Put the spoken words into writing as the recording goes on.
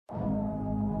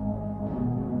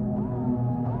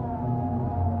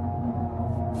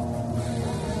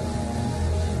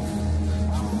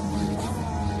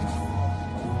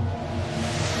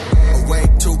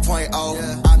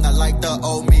2.0. I'm not like the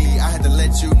old me, I had to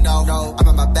let you know. I'm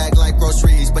in my bag like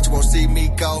groceries, but you won't see me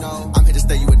go. I'm here to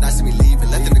stay, you would not see me leaving.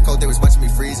 Left in the cold, they was watching me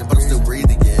freezing, but I'm still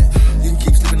breathing, yeah. You can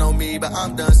keep sleeping on me, but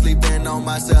I'm done sleeping on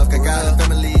myself. I got a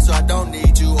family, so I don't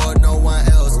need you or no one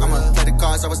else. I'ma play the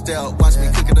cards I was dealt, watch me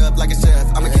cook it up like a chef.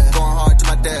 I'ma keep going hard to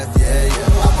my death, yeah,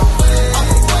 yeah.